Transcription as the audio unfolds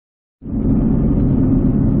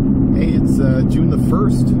June the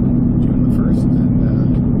 1st. June the 1st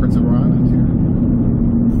in Prince Edward Island here.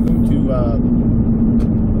 I'm going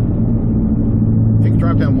to take a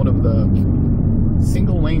drive down one of the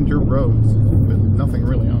single lane dirt roads with nothing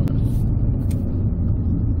really on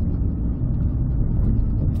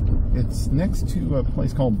it. It's next to a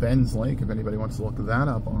place called Ben's Lake, if anybody wants to look that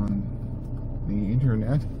up on the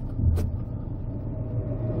internet.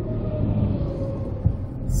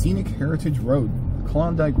 Scenic Heritage Road,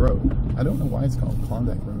 Klondike Road. I don't know why it's called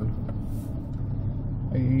Klondike Road.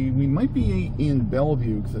 We might be in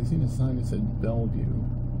Bellevue, because I seen a sign that said Bellevue,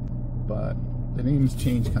 but the names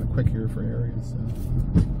change kind of quick here for areas. So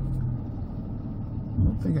I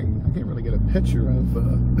don't think I can't really get a picture of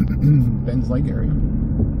Ben's Lake area.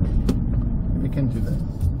 Maybe I can do that.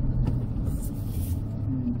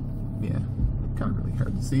 Yeah, kind of really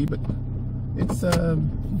hard to see, but it's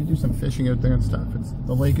you can do some fishing out there and stuff.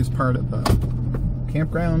 The lake is part of a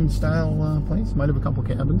campground style place. Might have a couple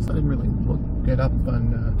cabins. I didn't really look it up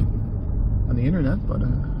on the internet, but I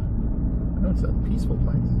know it's a peaceful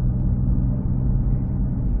place.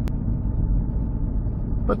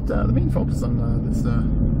 But the main focus on this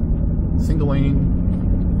single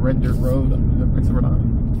lane red dirt road on Prince Edward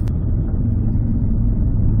Island.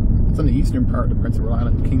 It's on the eastern part of Prince Edward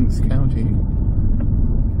Island, Kings County.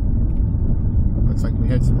 Looks like we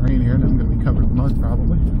had some rain here, and I'm going to be covered in mud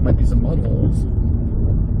probably. Might be some mud holes.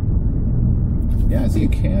 Yeah, I see a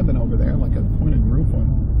cabin over there, like a pointed roof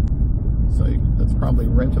one. So that's probably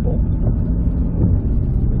rentable.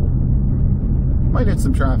 Might hit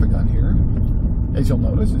some traffic on here. As you'll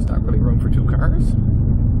notice, there's not really room for two cars.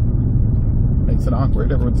 Makes it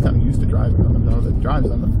awkward. Everyone's kind of used to driving on them, though, that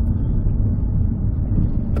drives on them.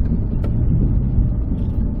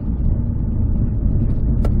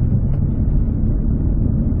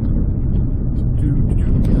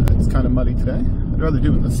 Yeah, it's kind of muddy today. I'd rather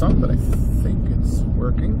do it in the sun, but I think it's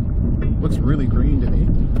working. Looks really green to me.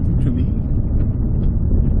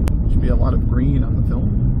 Should be a lot of green on the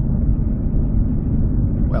film.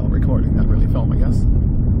 Well, recording, not really film, I guess.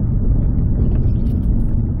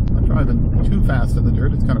 I'm driving too fast in the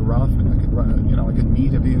dirt. It's kind of rough, and I could run, you know, I could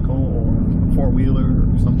meet a vehicle or a four-wheeler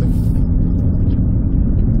or something.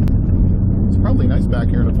 It's probably nice back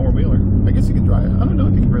here in a four-wheeler. I guess you could drive. I don't know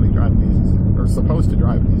if you can really drive these, or supposed to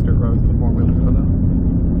drive these dirt roads with a four-wheeler. I don't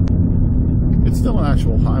know. It's still an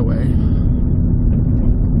actual highway.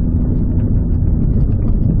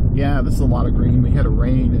 Yeah, this is a lot of green. We had a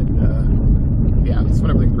rain, and yeah, this is when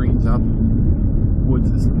everything greens up. Woods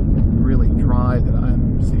is really dry that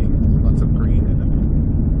I'm seeing lots of green in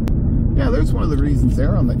it. Yeah, there's one of the reasons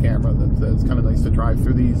there on the camera that it's kind of nice to drive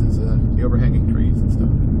through these is the overhanging trees and stuff.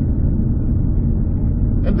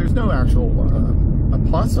 And there's no actual, a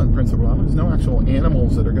plus on Prince Edward Island, there's no actual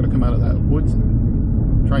animals that are going to come out of that woods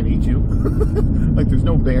and try and eat you. Like there's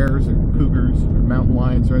no bears or cougars or mountain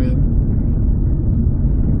lions or anything.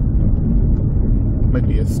 Might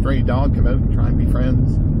be a stray dog come out and try and be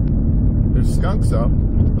friends. There's skunks though.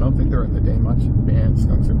 I don't think they're in the day much. Man,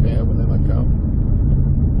 skunks are bad when they let go.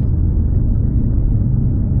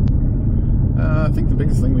 I think the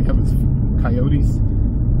biggest thing we have is coyotes.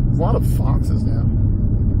 There's a lot of foxes now.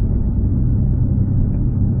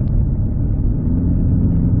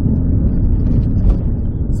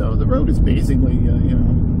 So the road is basically, you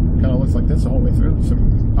know, kind of looks like this all the way through. There's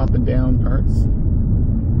some up and down parts.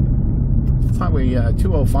 It's Highway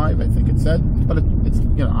 205, I think it said, but it's,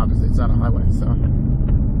 you know, obviously it's not a highway, so.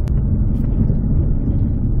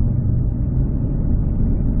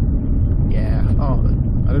 Yeah, oh,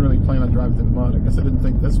 I didn't really plan on driving through the mud. I guess I didn't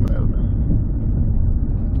think this one out.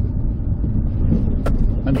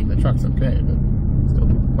 I mean, the truck's okay, but still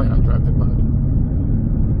plan on driving through the mud.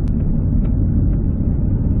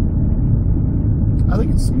 I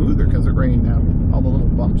think it's smoother because it rained now. All the little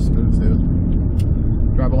bumps smooth too.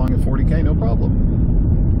 Drive along at 40k, no problem.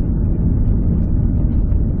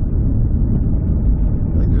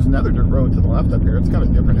 I think there's another dirt road to the left up here. It's kind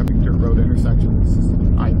of different having dirt road intersections,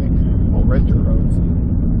 I think. All red dirt roads.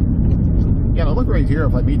 Yeah, now look right here.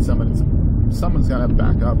 If I meet someone, someone's got to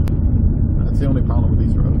back up. That's the only problem with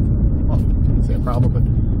these roads. Well, I wouldn't say a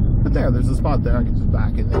problem, but there's a spot there. I can just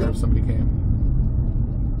back in there if somebody came.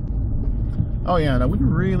 Oh yeah, and I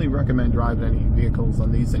wouldn't really recommend driving any vehicles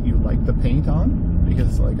on these that you like the paint on.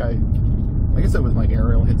 Because, like, I guess it was my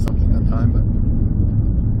aerial hit something that time,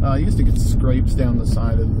 but I used to get scrapes down the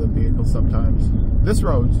side of the vehicle sometimes. This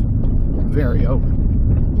road's very open.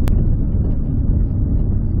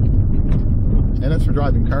 And as for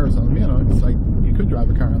driving cars on them, you know, it's like, you could drive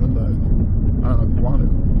a car on them, but I don't know if you want to.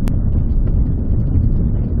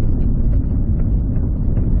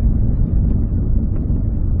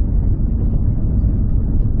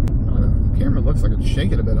 looks like it's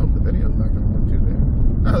shaking a bit. I hope the video's not going to work too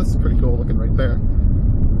bad. Oh, this is pretty cool looking right there.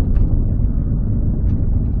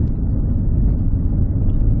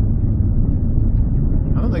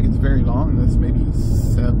 I don't think it's very long. This maybe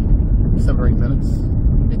 7 or 8 minutes.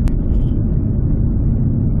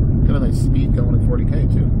 Got a nice speed going at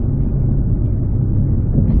 40K too.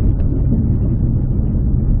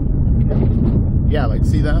 Yeah, like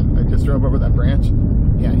see that? I just drove over that branch.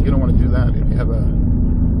 Yeah, you don't want to do that if you have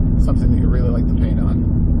something that you really like to paint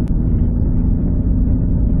on.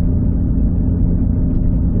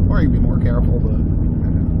 Or you can be more careful. The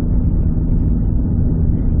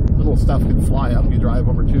little stuff can fly up. You drive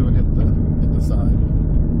over to and hit the side.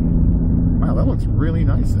 Wow, that looks really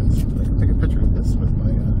nice. I can take a picture of this with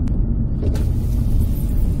my.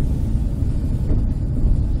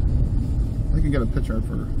 I can get a picture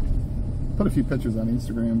for. Put a few pictures on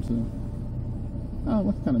Instagram, so. Oh, it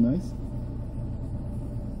looks kind of nice.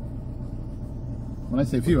 When I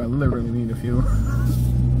say few, I literally mean a few.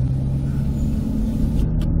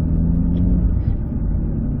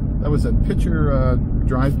 That was a picture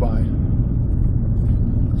drive-by.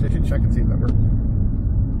 I should check and see if that works.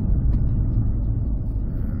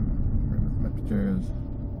 My pictures.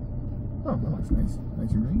 Oh, that looks nice.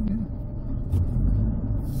 Nice and green, yeah.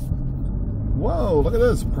 Whoa, look at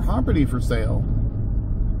this. Property for sale.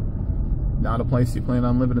 Not a place you plan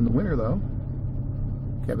on living in the winter, though.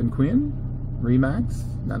 Kevin Quinn, Remax,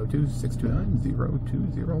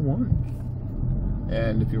 902-629-0201.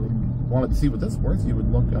 And if you wanted to see what this was, you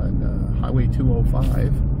would look on Highway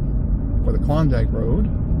 205 or the Klondike Road.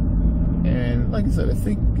 And like I said, I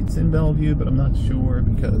think it's in Bellevue, but I'm not sure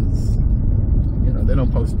because, you know, they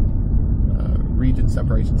don't post region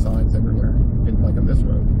separation signs everywhere, like on this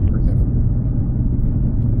road, for example.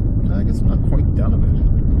 I guess I'm not quite done of it.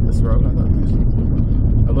 This road, I thought it was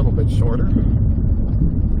a little bit shorter.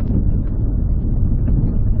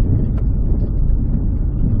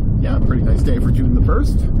 Yeah, pretty nice day for June the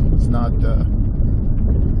 1st. It's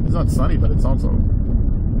not sunny, but it's also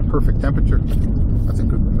a perfect temperature. That's a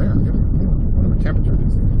good one there. I wonder what temperature it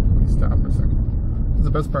is. Let me stop for a second. That's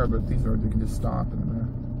the best part about these roads. You can just stop and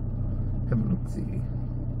have a look-see.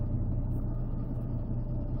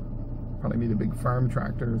 Probably need a big farm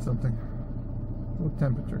tractor or something. What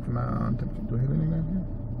temperature? Come on, temperature. Do I have anything down here?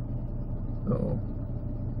 Oh.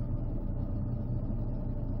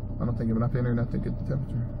 I don't think I have enough internet to get the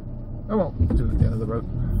temperature. Oh well, do it at the end of the road.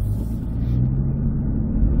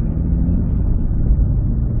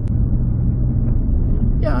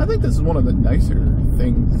 Yeah, I think this is one of the nicer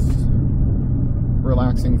things,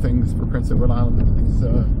 relaxing things for Prince Edward Island. These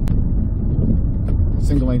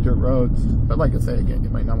single lane dirt roads. But like I say again, you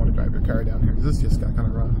might not want to drive your car down here because this just got kind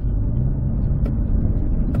of rough.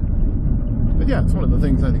 But yeah, it's one of the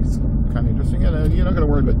things I think is kind of interesting. And you're not going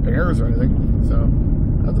to worry about bears or anything, so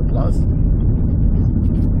that's a plus.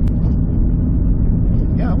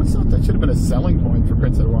 Yeah, I always thought that should have been a selling point for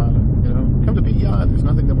Prince Edward Island. You know, come to PEI, there's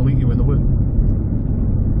nothing that will lead you in the wood.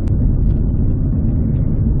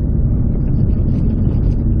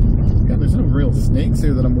 Yeah, there's no real snakes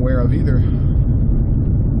here that I'm aware of either.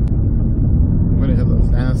 I'm going to have those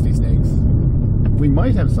nasty snakes. We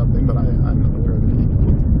might have something, but I'm not aware of it.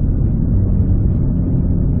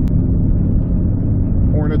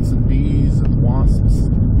 Hornets and bees and wasps.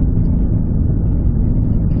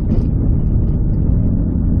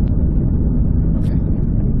 Okay.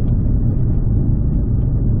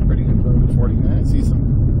 Pretty good road at 49. I see some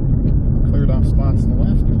cleared off spots on the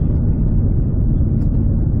left.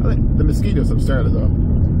 I think the mosquitoes have started though.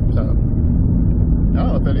 So, I don't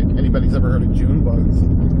know if anybody's ever heard of June bugs.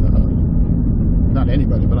 Not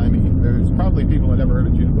anybody, but I mean, there's probably people that never heard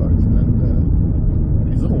of June bugs. And then,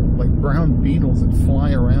 these little like brown beetles that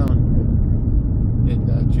fly around in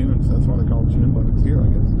June, so that's why they're called June bugs here, I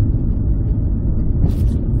guess.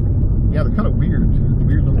 Yeah, they're kind of weird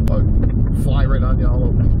little bugs. Fly right on you all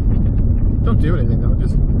over. Don't do anything though,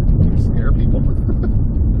 just scare people.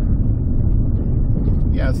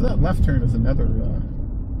 Yeah, so that left turn is another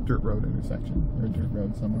dirt road intersection, or dirt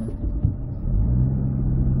road somewhere.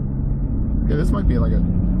 Okay, this might be like a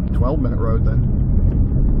 12-minute road then.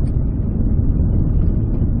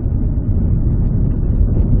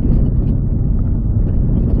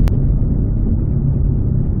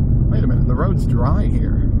 Wait a minute, the road's dry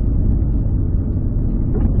here.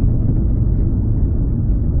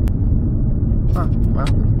 Huh, wow.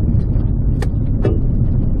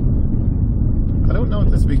 I don't know if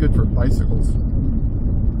this would be good for bicycles. I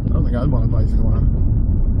don't think I'd want a bicycle on it.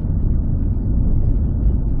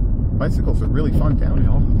 Bicycles are really fun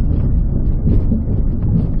downhill.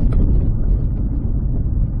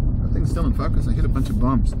 That thing's still in focus. I hit a bunch of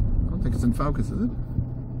bumps. I don't don't think it's in focus, is it?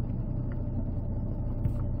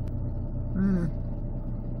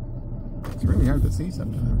 It's really hard to see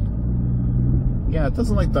sometimes. Yeah, it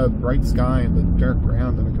doesn't like the bright sky and the dark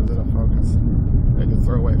ground and it goes out of focus. I had to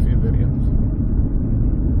throw away a few videos.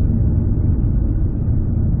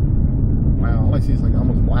 Wow, all I see is like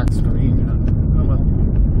almost black screen. Oh well.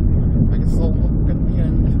 I guess I'll look at the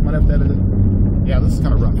end. Might have to edit it. Yeah, this is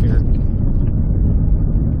kind of rough here.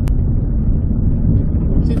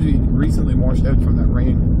 Seems to be recently washed out from that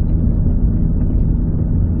rain.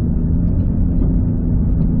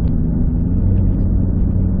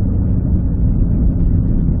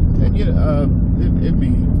 And it'd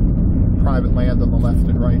be private land on the left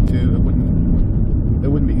and right too. It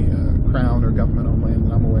wouldn't be crown or government-owned land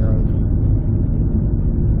that I'm aware of.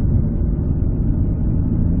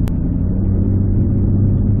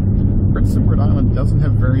 Prince Edward Island doesn't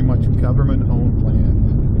have very much government-owned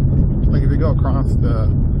land. Like if you go across to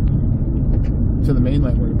the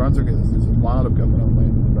mainland where New Brunswick is, there's a lot of government-owned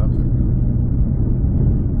land in New Brunswick.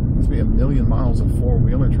 Must be 1,000,000 miles of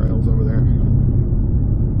four-wheeler trails over there.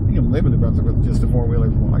 You can live in New Brunswick with just a four-wheeler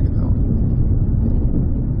from what I can tell.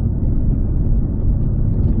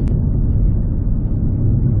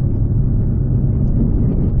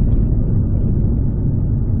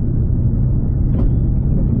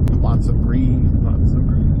 Lots of green, lots of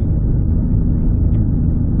green.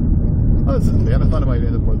 Oh, this isn't bad. I thought I might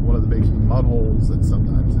end up with one of the big mud holes that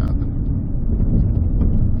sometimes happen.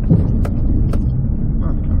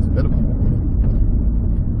 Oh, that's a bit of a hole.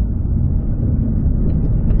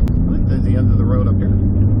 I think there's the end of the road up here.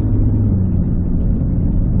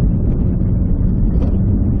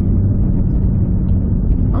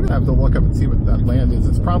 I'm going to have to look up and see what that land is.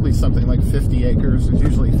 It's probably something like 50 acres. There's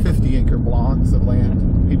usually 50-acre blocks of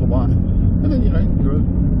land people buy. And then, you know, you can go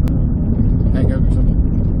hang out or something.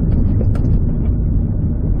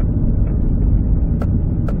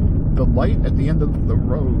 The light at the end of the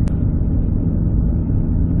road.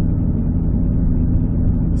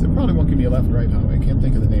 So it probably won't give me a left-right highway. I can't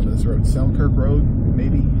think of the name of this road. Selkirk Road,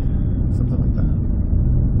 maybe? Something like that.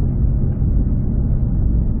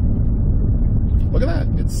 Look at that.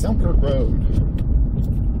 It's Selkirk Road.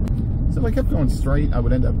 So if I kept going straight, I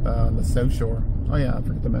would end up on the south shore. Oh yeah, I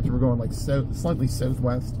forgot to mention, we're going like slightly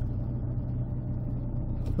southwest.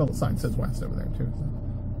 Well, the sign says west over there too. So.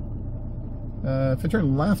 If I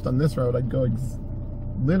turn left on this road, I'd go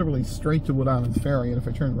literally straight to Wood Island Ferry, and if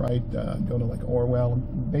I turn right, I'd go to like Orwell,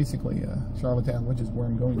 and basically Charlottetown, which is where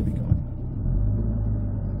I'm going to be going.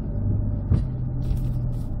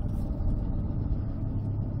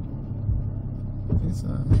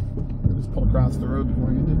 We'll just pull across the road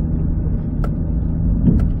before you do.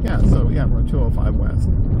 Yeah, so yeah, we're on 205 West.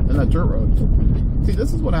 And that dirt road. See,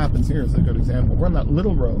 this is what happens here is a good example. We're on that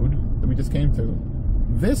little road that we just came to.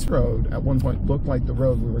 This road, at one point, looked like the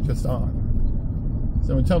road we were just on.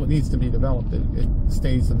 So until it needs to be developed, it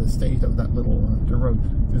stays in the state of that little dirt road.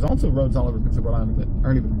 There's also roads all over Prince Edward Island that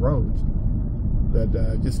aren't even roads.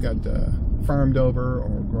 That just got farmed over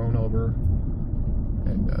or grown over.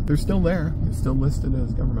 And they're still there. They're still listed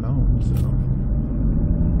as government owned. So.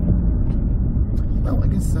 Well, I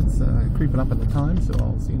guess that's creeping up at the time, so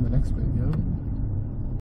I'll see you in the next video.